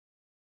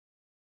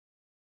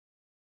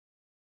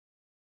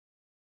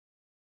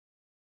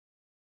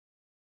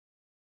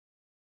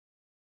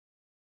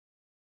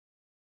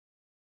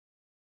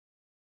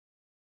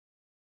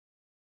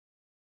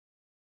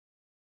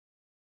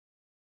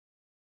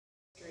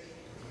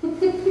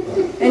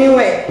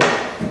Anyway,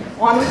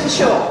 on with the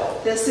show.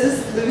 This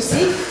is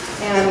Lucy,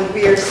 and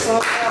we are so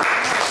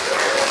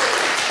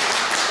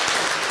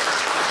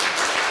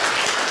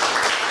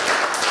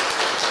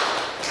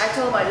I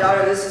told my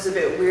daughter this is a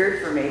bit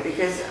weird for me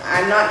because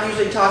I'm not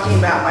usually talking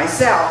about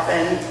myself,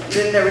 and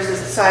then there was this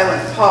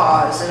silent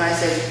pause, and I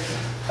said,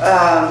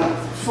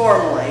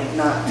 formally,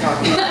 not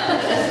talking about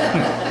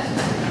myself.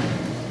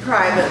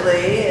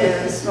 Privately,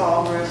 in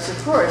small groups, of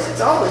course.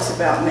 It's always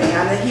about me.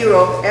 I'm the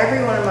hero of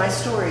every one of my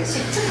stories.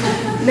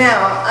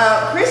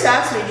 Now, Chris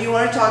asked me, do you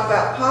want to talk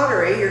about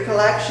pottery, your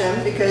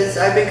collection? Because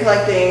I've been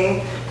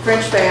collecting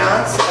French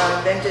faience,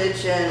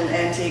 vintage and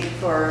antique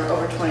for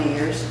over 20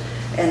 years,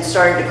 and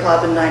started a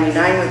club in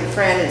 '99 with a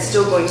friend. It's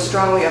still going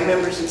strong. We have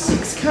members in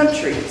 6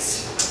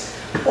 countries.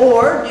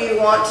 Or do you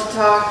want to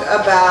talk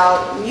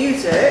about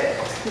music?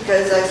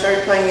 Because I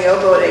started playing the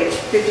oboe at age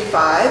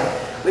 55.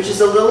 Which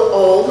is a little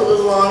old, a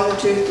little long in the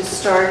tooth to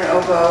start an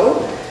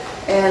oboe.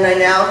 And I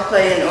now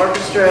play in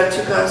orchestra,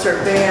 2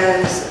 concert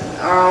bands,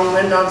 our own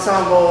wind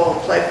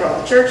ensemble, play for all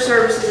the church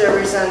services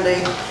every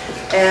Sunday,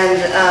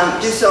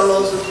 and do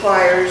solos with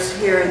choirs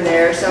here and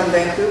there, some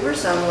Vancouver,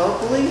 some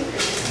locally.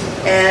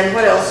 And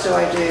what else do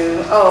I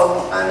do?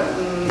 Oh, I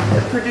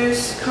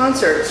produce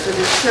concerts for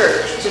the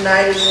church.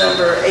 Tonight is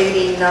number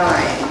 89.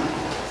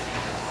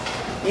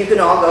 You can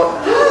all go,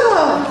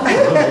 ah!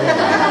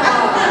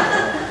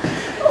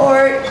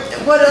 Or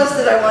what else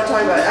did I want to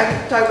talk about? I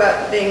could talk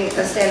about being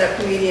a stand-up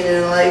comedian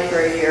in LA for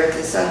a year at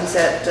the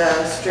Sunset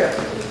Strip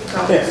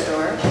comedy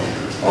store,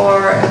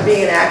 or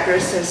being an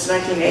actress since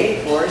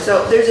 1984.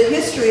 So there's a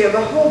history of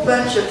a whole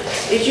bunch of,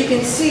 as you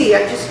can see,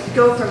 I just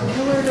go from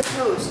pillar to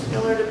post,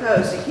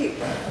 and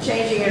keep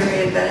changing and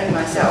reinventing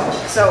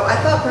myself. So I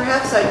thought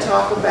perhaps I'd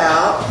talk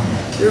about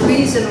the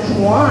reason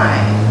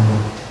why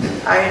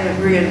I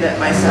reinvent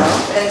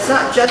myself, and it's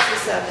not just a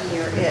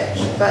 7-year itch,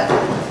 but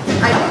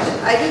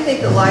I do think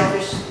that life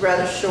is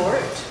rather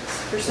short.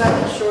 For some,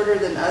 it's shorter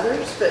than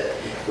others, but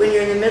when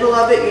you're in the middle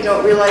of it, you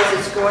don't realize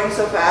it's going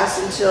so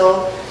fast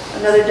until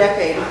another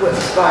decade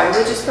whips by,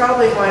 which is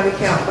probably why we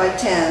count by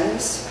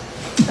tens.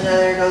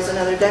 There goes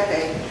another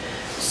decade.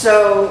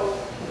 So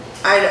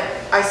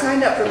I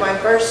signed up for my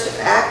first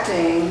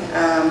acting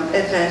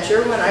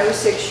adventure when I was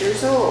 6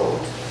 years old.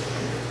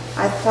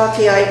 I thought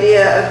the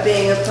idea of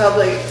being a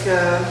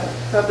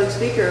public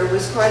speaker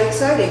was quite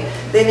exciting.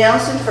 They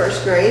announced in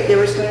first grade there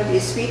was going to be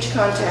a speech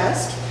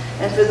contest,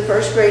 and for the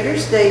first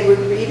graders they would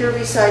read or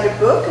recite a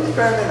book in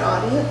front of an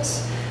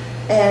audience.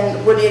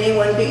 And would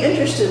anyone be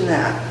interested in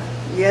that?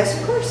 Yes,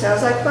 of course,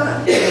 sounds like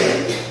fun.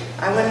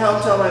 I went home,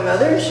 told my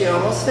mother, and she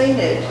almost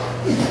fainted.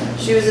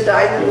 She was a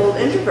dyed-in-the-wool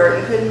introvert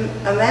and couldn't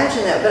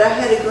imagine that, but I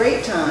had a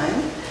great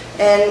time.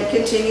 And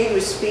continued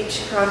with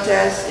speech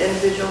contests,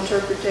 individual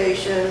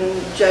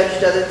interpretation,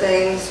 judged other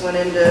things, went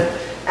into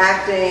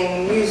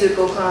acting,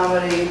 musical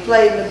comedy,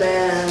 played in a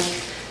band,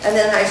 and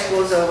then high school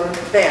was over,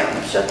 bam,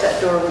 shut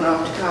that door, went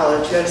off to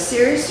college, got a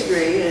serious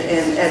degree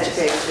in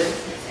education,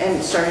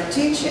 and started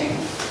teaching.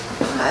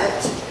 But I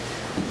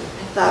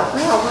thought,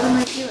 wow, what am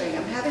I doing?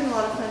 I'm having a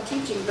lot of fun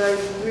teaching, but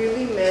I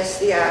really miss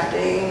the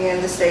acting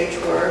and the stage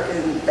work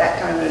and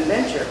that kind of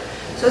adventure.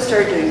 So I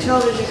started doing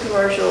television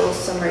commercials,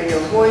 some radio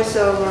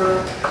voiceover,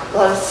 a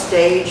lot of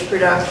stage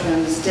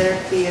productions, dinner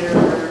theater,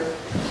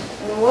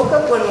 and woke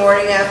up one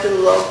morning after the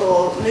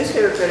local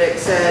newspaper critic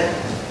said,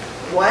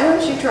 why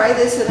don't you try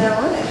this in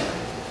LA?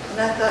 And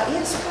I thought,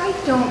 yes, why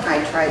don't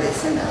I try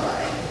this in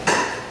LA?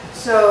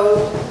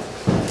 So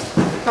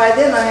by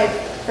then I had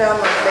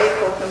found my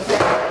faithful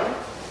companion,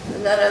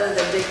 none other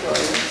than Dick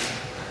Williams.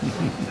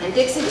 And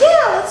Dick said,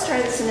 yeah, let's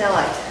try this in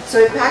LA.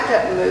 So we packed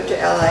up and moved to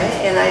LA,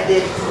 and I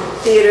did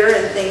theater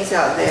and things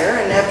out there.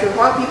 And after a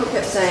while, people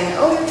kept saying,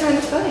 oh, you're kind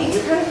of funny,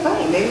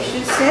 maybe you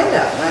should stand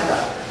up. And I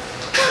thought,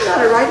 I'm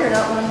not a writer,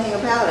 not one thing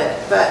about it.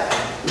 But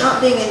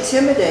not being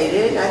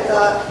intimidated, I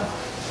thought,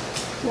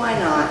 why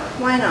not?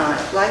 Why not?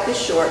 Life is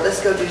short,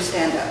 let's go do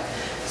stand up.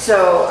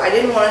 So I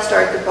didn't want to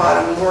start at the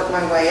bottom and work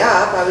my way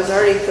up. I was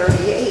already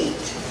 38,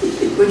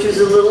 which was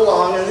a little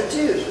long in the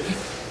tooth.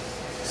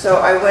 So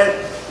I went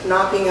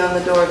knocking on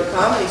the door of the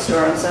Comedy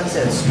Store on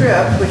Sunset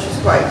Strip, which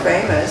is quite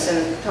famous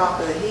and top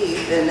of the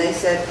heap, and they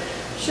said,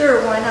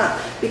 sure, why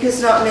not? Because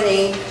not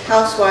many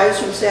housewives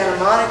from Santa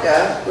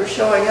Monica were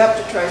showing up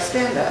to try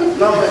stand-up.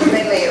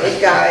 Mainly it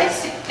was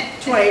guys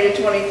 20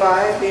 to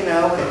 25, you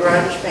know, with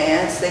grunge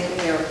pants, thinking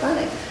they were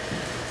funny.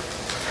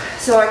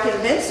 So I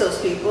convinced those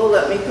people,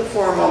 let me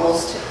perform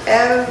almost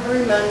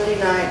every Monday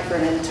night for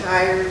an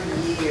entire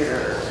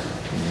year,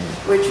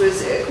 which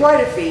was quite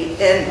a feat,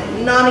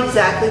 and not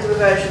exactly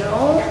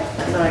professional,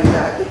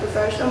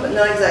 but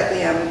not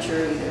exactly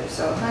amateur either.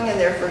 So I hung in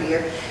there for a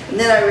year, and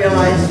then I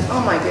realized,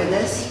 oh my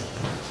goodness,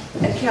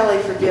 and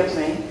Kelly, forgive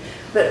me,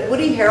 but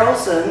Woody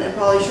Harrelson and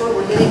Pauly Shore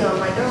were hitting on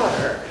my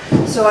daughter.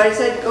 So I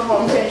decided to go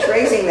home and finish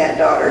raising that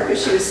daughter,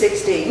 because she was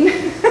 16,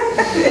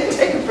 and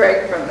take a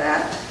break from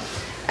that.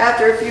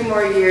 After a few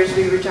more years,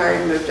 we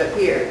retired and moved up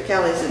here.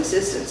 Kelly's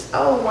insistence,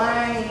 oh,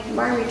 why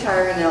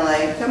retire in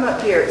LA? Come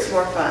up here, it's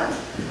more fun.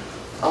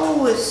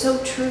 Oh, it's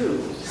so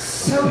true,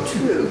 so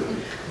true.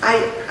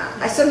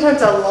 I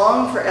sometimes I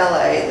long for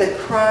LA, the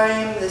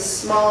crime, the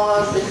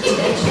smog, the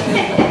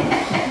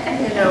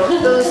tension, you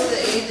know, those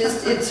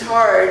things. It's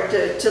hard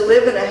to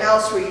live in a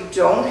house where you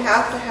don't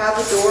have to have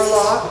a door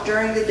locked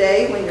during the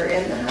day when you're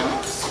in the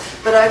house.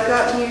 But I've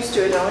gotten used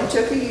to it. It only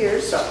took a year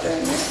to stop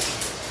doing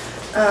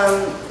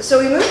that. So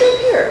we moved in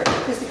here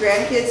because the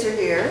grandkids are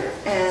here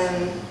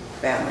and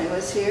family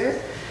was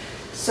here.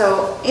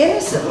 So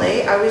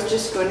innocently, I was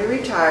just going to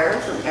retire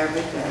from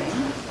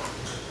everything.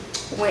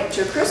 Went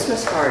to a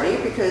Christmas party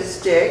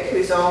because Dick,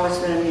 who's always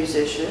been a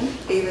musician,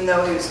 even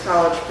though he was a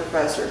college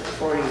professor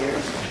for 40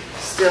 years,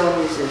 still a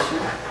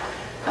musician,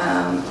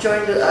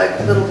 joined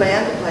a little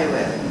band to play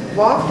with.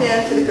 Walked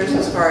into the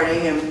Christmas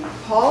party and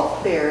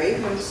Paul Berry,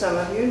 whom some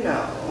of you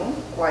know,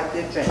 quite the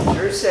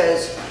adventure,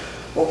 says,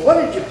 well, what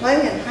did you play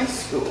in high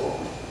school?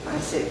 I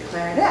said,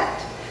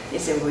 clarinet. He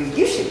said, well,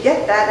 you should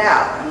get that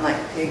out. I'm like,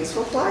 pigs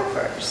will fly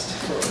first.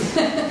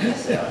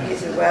 So he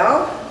said,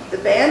 well, the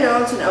band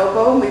owns an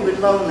oboe, and we would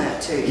loan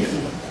that to you.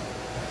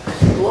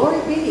 Glory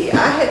be.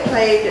 I had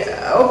played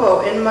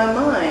oboe in my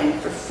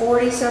mind for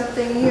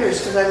 40-something years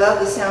because I love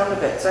the sound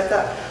of it. So I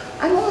thought,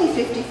 I'm only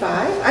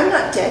 55. I'm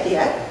not dead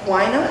yet.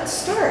 Why not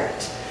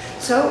start?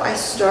 So I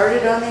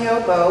started on the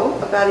oboe.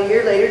 About a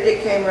year later,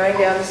 Dick came running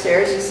down the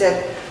stairs. He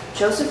said,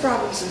 Joseph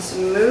Robinson's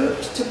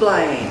moved to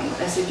Blaine.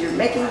 I said, you're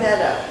making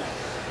that up.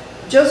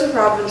 Joseph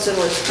Robinson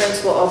was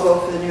principal oboe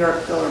for the New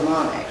York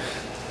Philharmonic.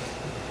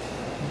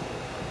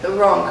 The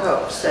wrong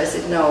coast. I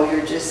said, no,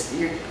 you're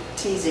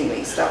teasing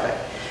me, stop it.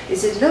 He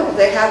said, no,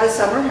 they have a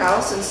summer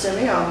house in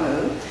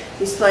Semiahmoo.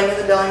 He's playing at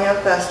the Bellingham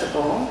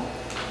Festival.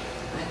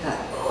 I thought,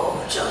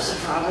 oh,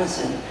 Joseph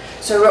Robinson.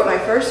 So I wrote my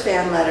first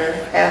fan letter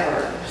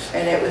ever,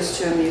 and it was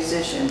to a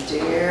musician,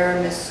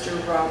 Dear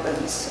Mr.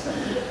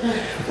 Robinson.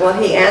 Well,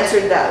 he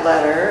answered that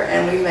letter,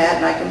 and we met,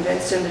 and I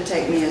convinced him to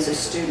take me as a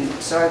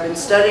student. So I've been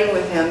studying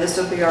with him. This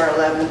will be our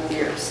 11th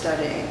year of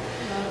studying.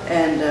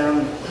 And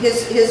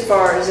his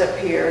bar is up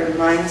here, and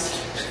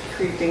mine's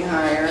creeping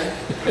higher.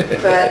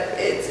 But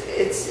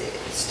it's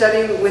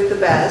study with the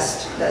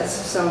best. That's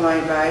some of my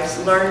advice.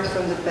 Learn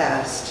from the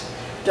best.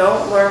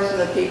 Don't learn from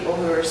the people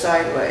who are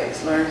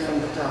sideways. Learn from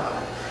the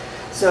top.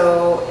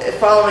 So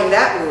following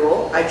that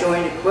rule, I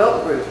joined a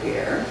quilt group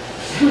here.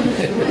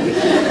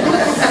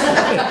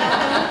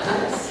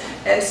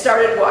 And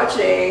started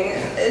watching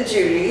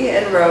Judy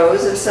and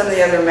Rose and some of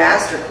the other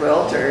master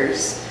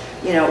quilters,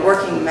 you know,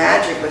 working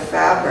magic with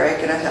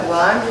fabric, and I thought, well,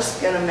 I'm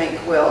just going to make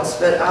quilts,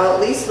 but I'll at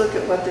least look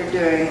at what they're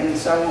doing, and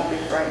so I won't be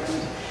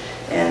frightened.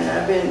 And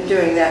I've been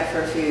doing that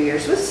for a few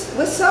years with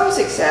some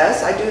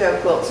success. I do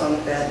have quilts on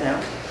the bed now.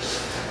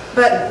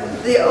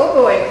 But the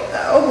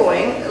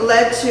oboeing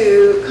led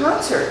to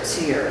concerts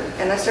here,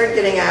 and I started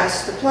getting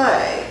asked to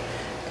play,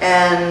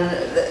 and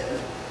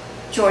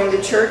joined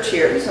the church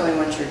here. There's only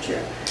one church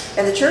here.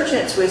 And the church in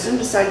its wisdom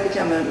decided to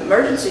become an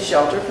emergency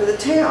shelter for the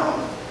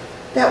town.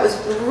 That was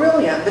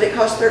brilliant, but it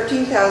cost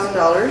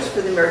 $13,000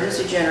 for the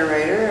emergency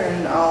generator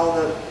and all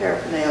the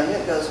paraphernalia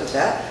that goes with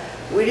that.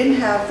 We didn't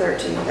have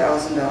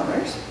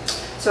 $13,000,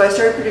 so I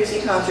started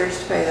producing concerts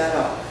to pay that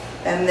off.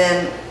 And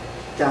then,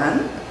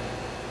 done.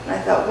 And I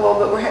thought, well,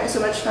 but we're having so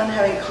much fun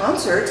having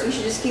concerts, we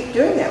should just keep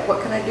doing that.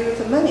 What can I do with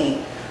the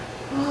money?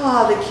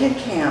 Ah, the kid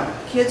camp.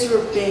 Kids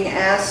were being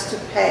asked to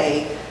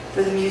pay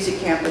for the music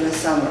camp in the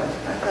summer.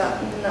 I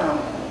thought, no.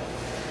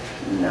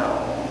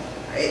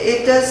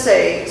 It does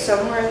say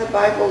somewhere in the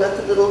Bible, let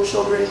the little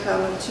children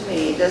come unto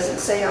me. It doesn't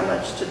say how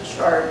much to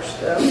charge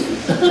them.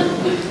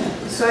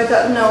 So I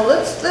thought, no,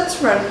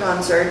 let's run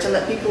concerts and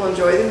let people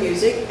enjoy the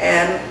music,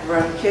 and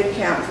run kid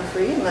camp for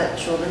free and let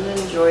children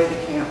enjoy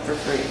the camp for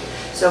free.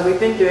 So we've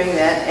been doing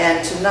that,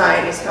 and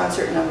tonight is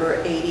concert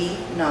number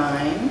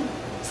 89.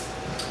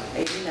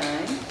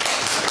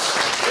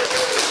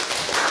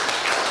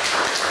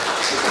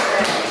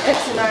 And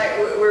tonight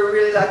we're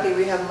really lucky.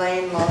 We have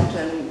Lane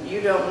Longton. You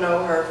don't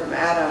know her from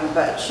Adam,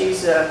 but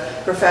she's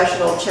a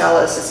professional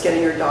cellist that's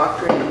getting her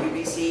doctorate at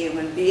UBC, and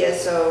when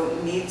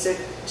BSO needs a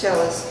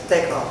cellist,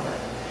 they call her.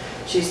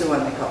 She's the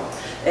one they call.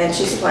 And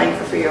she's playing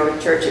for free over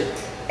at church at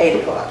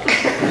 8 o'clock.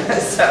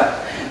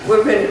 So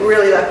we've been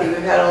really lucky. We've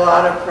had a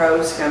lot of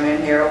pros come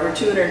in here. Over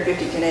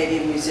 250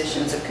 Canadian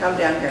musicians have come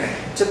down here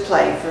to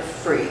play for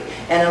free.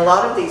 And a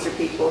lot of these are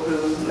people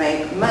who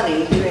make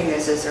money doing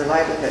this as their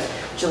livelihood.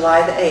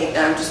 July the 8th, and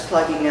I'm just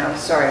plugging now,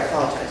 sorry, I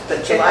apologize,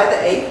 but July the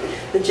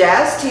 8th, the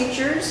jazz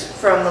teachers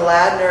from the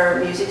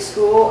Ladner Music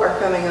School are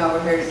coming over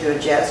here to do a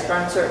jazz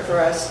concert for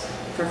us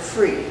for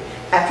free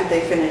after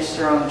they finish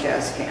their own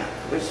jazz camp,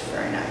 which is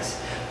very nice.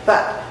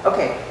 But,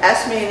 okay,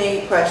 ask me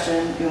any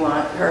question you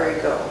want. Hurry,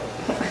 go.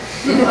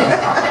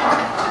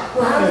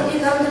 Well, how did you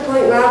come to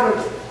Point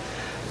Roberts?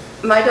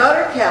 My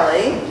daughter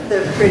Kelly,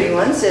 the pretty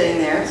one sitting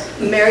there,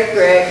 married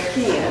Greg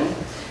Kean.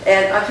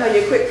 And I'll tell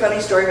you a quick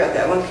funny story about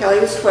that. When Kelly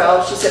was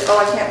 12, she said, oh,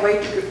 I can't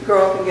wait to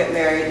grow up and get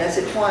married. And I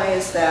said, why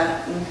is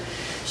that? And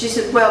she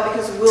said, well,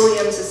 because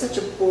Williams is such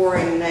a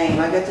boring name.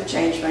 I got to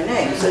change my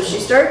name. So she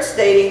starts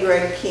dating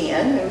Greg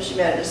Kean, whom she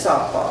met at a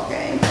softball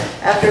game.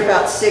 After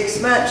about 6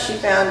 months, she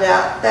found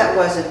out that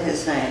wasn't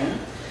his name.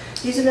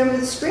 He's a member of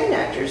the Screen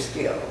Actors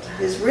Guild.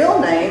 His real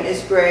name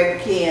is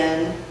Greg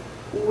Kian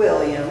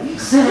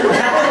Williams.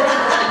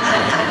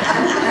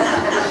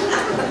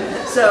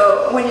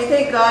 So when you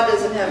think God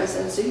doesn't have a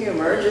sense of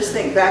humor, just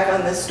think back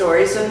on this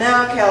story. So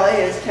now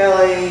Kelly is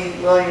Kelly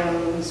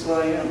Williams.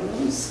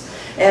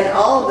 And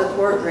all of the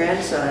poor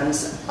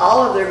grandsons,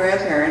 all of their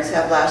grandparents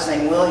have last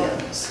name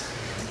Williams.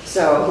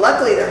 So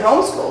luckily they're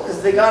homeschooled, because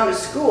if they'd gone to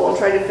school and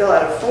tried to fill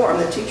out a form,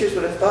 the teachers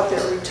would have thought they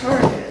were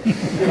retarded.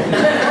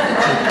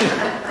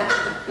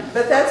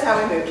 But that's how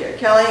we moved here.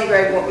 Kelly and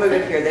Greg moved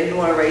up here. They didn't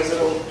want to raise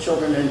little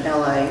children in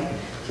LA.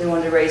 They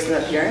wanted to raise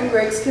them up here, and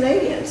Greg's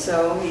Canadian.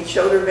 So he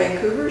showed her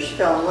Vancouver, she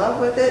fell in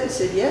love with it and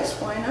said, yes,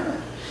 why not?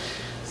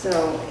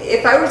 So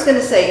if I was going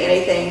to say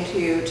anything to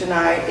you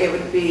tonight, it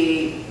would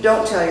be,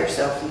 don't tell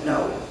yourself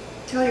no.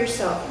 Tell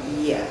yourself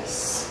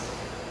yes.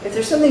 If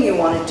there's something you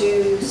want to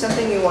do,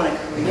 something you want to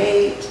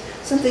create,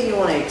 something you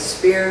want to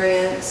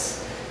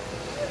experience,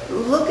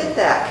 look at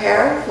that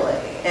carefully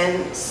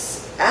and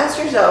ask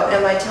yourself,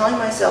 am I telling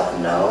myself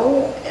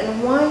no?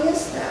 And why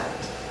is that?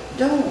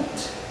 Don't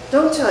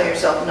tell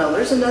yourself no.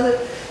 There's a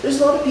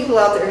lot of people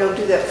out there who'll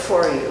do that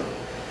for you.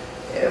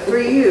 For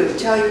you,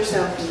 tell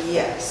yourself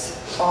yes.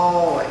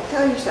 Always.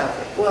 Tell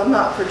yourself, well,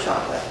 not for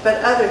chocolate,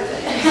 but other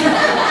things.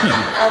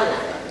 Other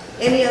things.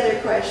 Any other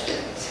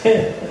questions?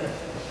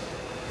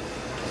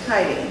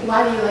 Heidi.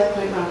 Why do you like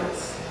Point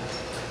Roberts?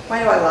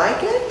 Why do I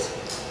like it?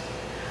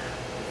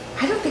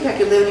 I don't think I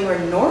could live anywhere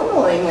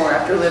normal anymore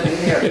after living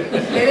here. Are you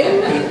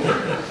kidding me?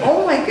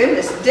 Oh my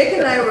goodness. Dick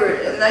and I were,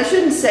 and I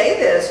shouldn't say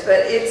this,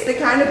 but it's the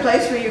kind of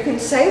place where you can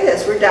say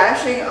this. We're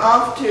dashing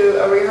off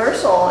to a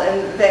rehearsal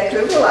in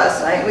Vancouver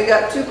last night. We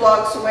got 2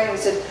 blocks away and we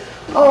said,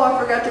 oh, I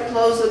forgot to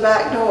close the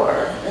back door.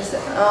 I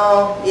said,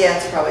 oh, yeah,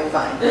 it's probably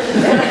fine.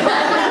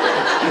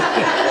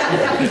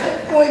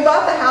 When we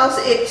bought the house,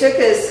 it took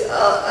us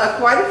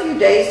quite a few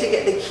days to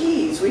get the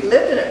keys. We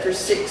lived in it for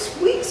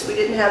 6 weeks. We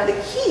didn't have the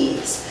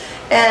keys.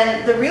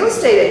 And the real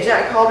estate agent,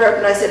 I called her up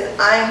and I said,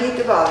 I hate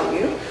to bother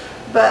you,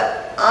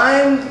 but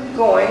I'm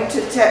going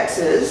to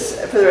Texas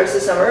for the rest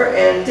of the summer,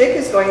 and Dick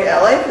is going to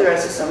LA for the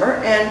rest of the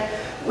summer,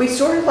 and we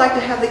sort of like to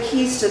have the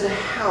keys to the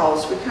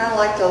house. We kind of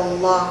like to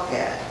lock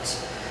it.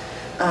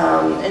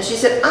 And she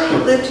said, I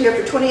have lived here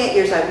for 28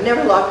 years. I've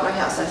never locked my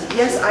house. And I said,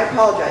 yes, I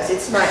apologize.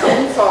 It's my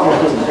own fault.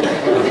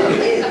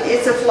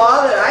 It's a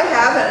flaw that I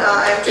have, and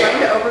I'm trying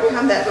to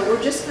overcome that. But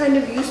we're just kind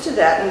of used to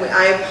that, and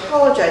I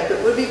apologize.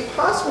 But would it be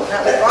possible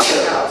now we bought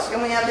the house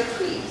and we have the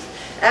keys?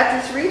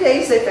 After 3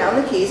 days, they found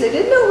the keys. They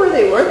didn't know where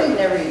they were. They'd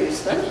never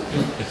used them.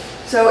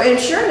 So, and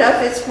sure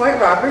enough, it's Point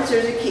Roberts.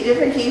 There's a key,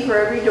 different key for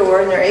every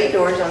door, and there are 8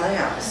 doors on the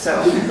house.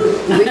 So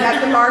we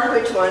have to mark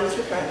which one's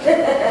the front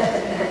door.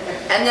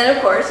 And then,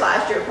 of course,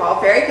 last year, Paul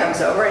Ferry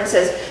comes over and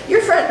says,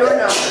 your front door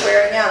knob is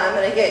wearing out. I'm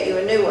going to get you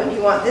a new one.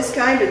 You want this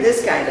kind or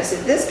this kind? I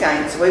said, this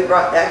kind. So we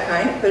brought that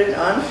kind and put it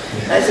on.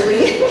 And I said, we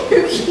need a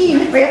new key.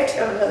 We have to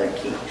have another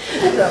key.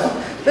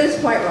 So, but it's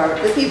Point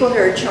Roberts. The people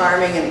here are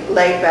charming and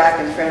laid back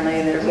and friendly,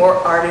 and they're more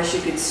artists.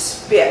 You could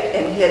spit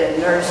and hit a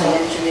nurse, an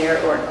engineer,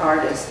 or an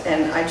artist.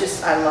 And I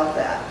love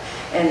that.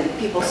 And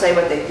people say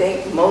what they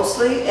think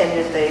mostly, and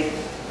if they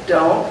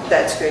don't,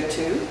 that's good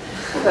too.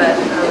 But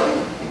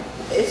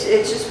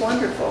it's just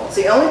wonderful. It's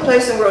the only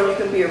place in the world you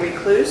can be a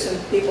recluse and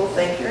people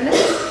think you're an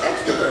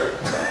extrovert.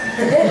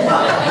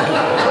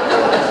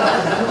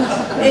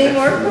 Any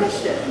more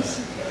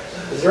questions?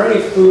 Is there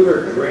any food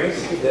or drink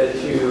that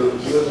you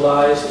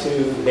utilize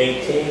to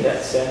maintain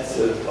that sense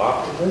of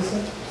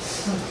optimism?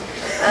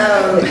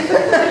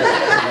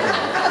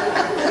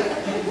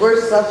 Or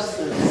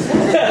substance?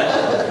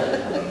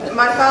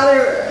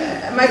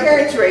 My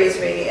parents raised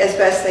me as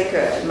best they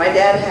could. My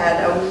dad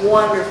had a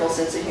wonderful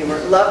sense of humor,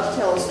 loved to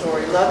tell a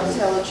story, loved to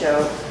tell a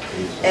joke.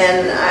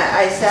 And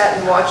I sat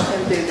and watched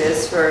him do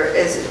this for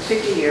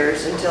 50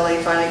 years until he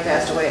finally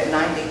passed away at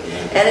 90.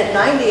 And at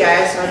 90, I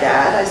asked my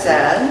dad, I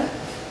said,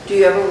 do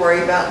you ever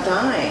worry about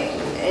dying?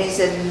 And he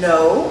said,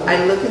 no.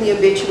 I look in the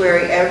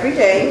obituary every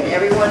day, and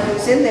everyone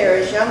who's in there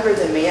is younger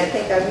than me. I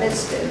think I've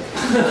missed it.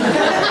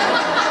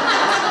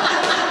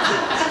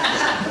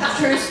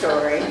 True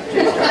story.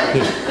 True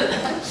story.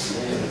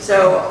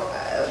 So,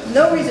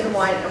 no reason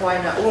why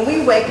not. When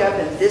we wake up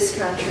in this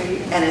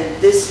country and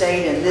in this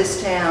state and this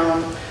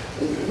town,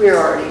 we're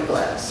already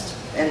blessed.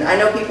 And I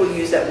know people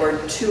use that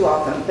word too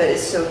often, but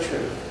it's so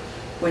true.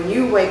 When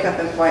you wake up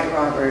in Point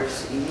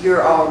Roberts,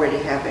 you're already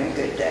having a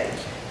good day.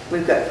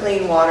 We've got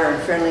clean water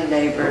and friendly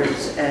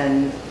neighbors,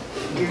 and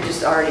you're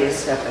just already a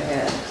step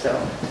ahead. So,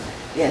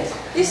 yes.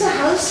 There's a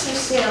house for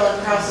sale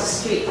across the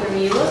street from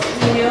you. What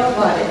do you know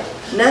about it?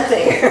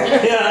 Nothing.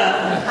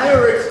 I'm a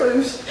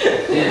recluse.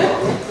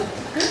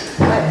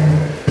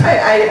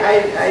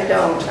 I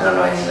don't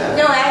know anything about it.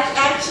 No,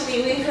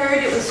 actually, we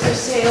heard it was for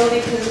sale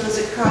because it was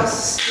across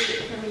the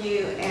street from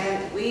you,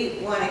 and we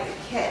want to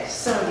catch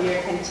some of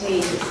your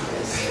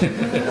contagiousness. I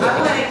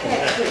want to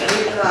catch what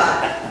you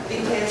got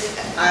because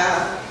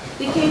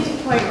we came to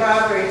Point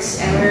Roberts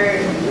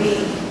and we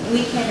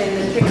weekend in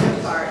the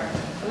trailer park.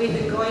 We've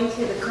been going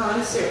to the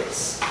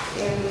concerts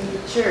in the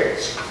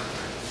church,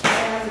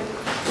 and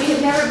we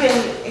have never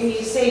been, and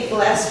you say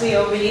blessed, we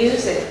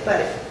overuse it,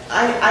 but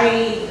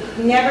I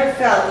never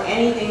felt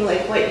anything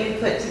like what you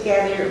put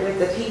together with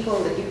the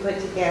people that you put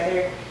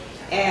together.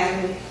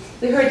 And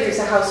we heard there's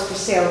a house for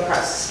sale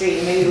across the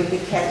street. Maybe we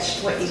could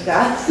catch what you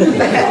got.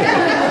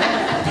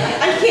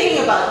 I'm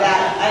kidding about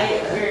that.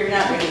 We're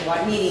not really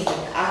needing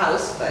a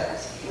house, but...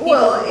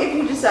 Well, if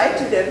you decide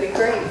to, that'd be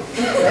great.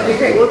 That'd be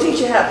great. We'll teach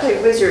you how to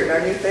play Wizard,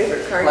 our new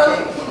favorite card game.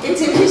 Well, it's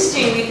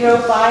interesting, we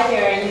drove by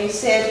there and you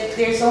said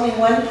there's only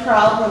one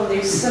problem,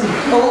 there's some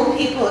old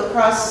people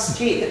across the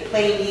street that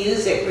play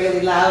music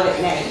really loud at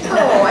night.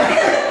 Oh,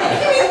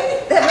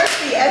 that must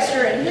be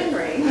Esther and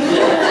Henry.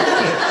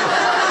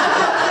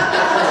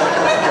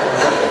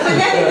 But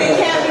nothing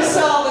can't be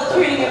solved with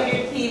turning up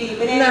your TV,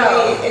 but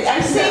anyway,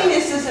 I'm saying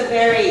this as a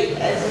very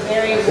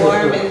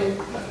warm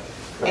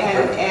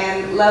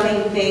and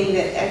loving thing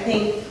that I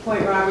think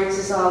Point Roberts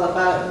is all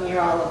about and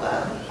you're all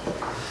about.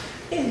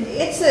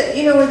 It's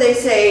you know when they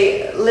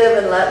say live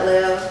and let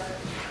live,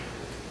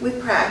 we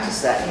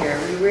practice that here,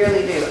 we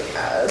really do.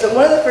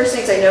 One of the first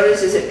things I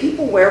notice is that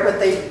people wear what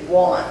they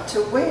want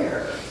to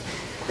wear.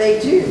 They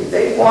do,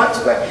 they want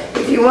to wear.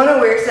 If you want to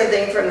wear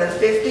something from the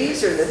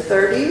 50s or the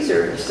 30s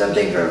or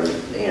something from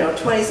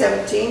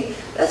 2017,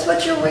 that's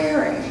what you're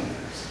wearing.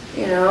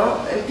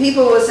 And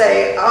people will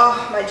say,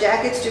 oh, my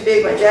jacket's too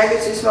big, my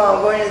jacket's too small,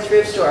 I'm going to the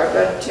thrift store, I've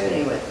got a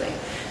toonie with me.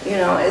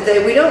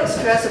 We don't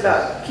stress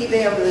about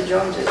keeping up with the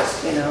Joneses,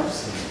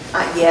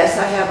 yes,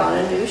 I have on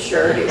a new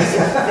shirt, it was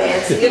a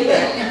fancy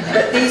event,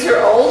 but these are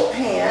old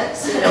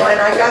pants, and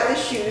I got the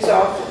shoes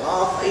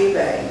off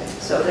eBay,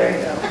 so there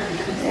you go.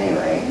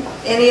 Anyway,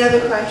 any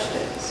other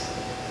questions?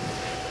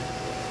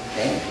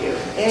 Thank you.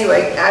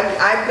 Anyway,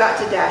 I've got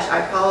to dash.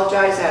 I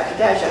apologize, I have to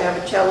dash. I have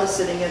a cellist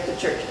sitting at the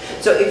church.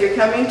 So if you're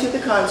coming to the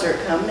concert,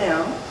 come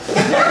now.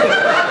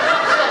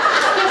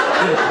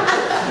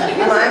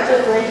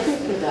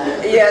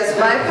 Yes,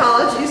 my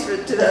apologies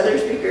to the other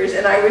speakers,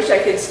 and I wish I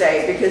could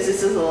stay because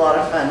this is a lot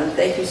of fun, and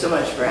thank you so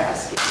much for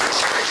asking.